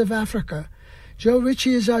Pieces of Africa. Joe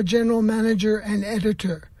Ritchie is our general manager and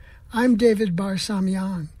editor. I'm David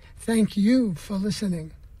Barsamian. Thank you for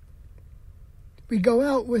listening. We go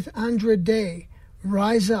out with Andra Day,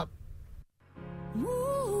 Rise Up. Ooh,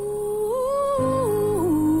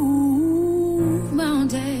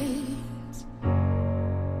 mountains,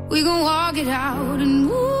 we gon' walk it out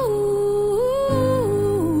and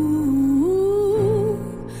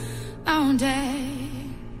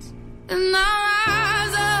mountains, and I'll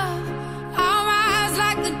rise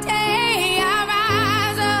like the day, I'll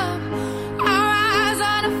rise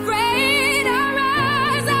unafraid, I'll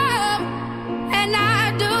rise up, and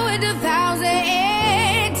I do it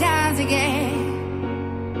 1,000 times again,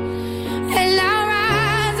 and I'll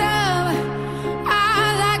rise up,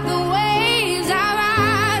 I like the waves, I'll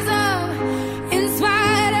rise up, in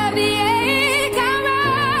spite of the ache, I'll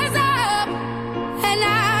rise up, and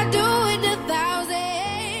I do it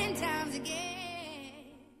 1,000 times again.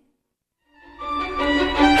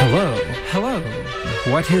 Hello.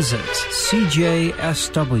 What is it?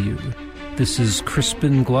 CJSW. This is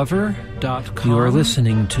CrispinGlover.com. You are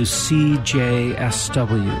listening to CJSW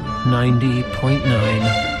 90.9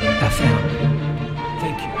 FM.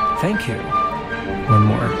 Thank you. One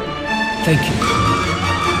more. Thank you.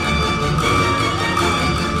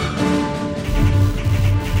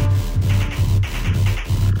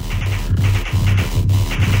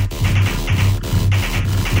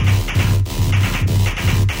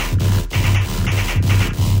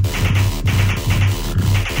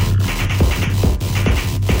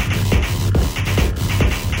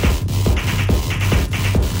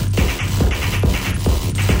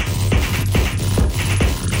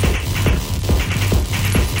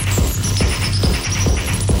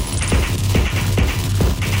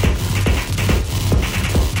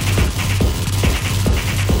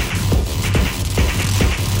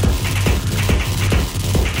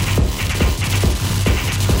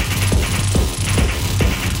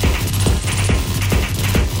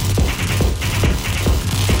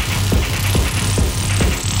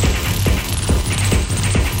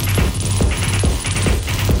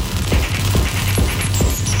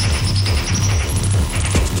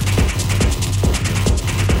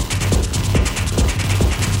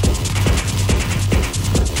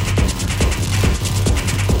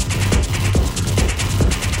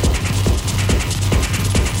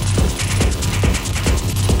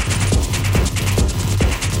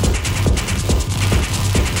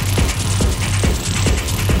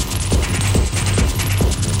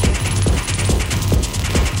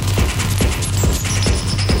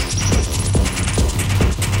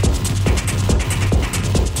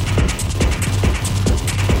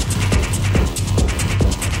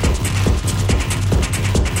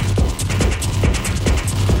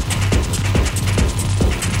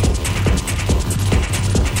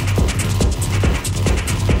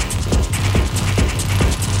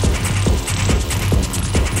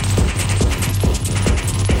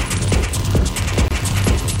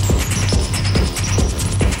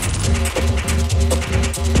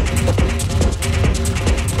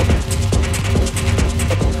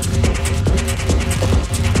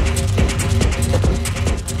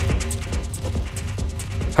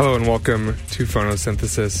 Hello and welcome to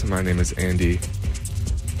Photosynthesis. My name is Andy.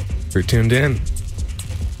 You're tuned in.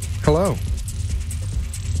 Hello.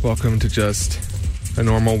 Welcome to just a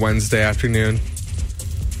normal Wednesday afternoon.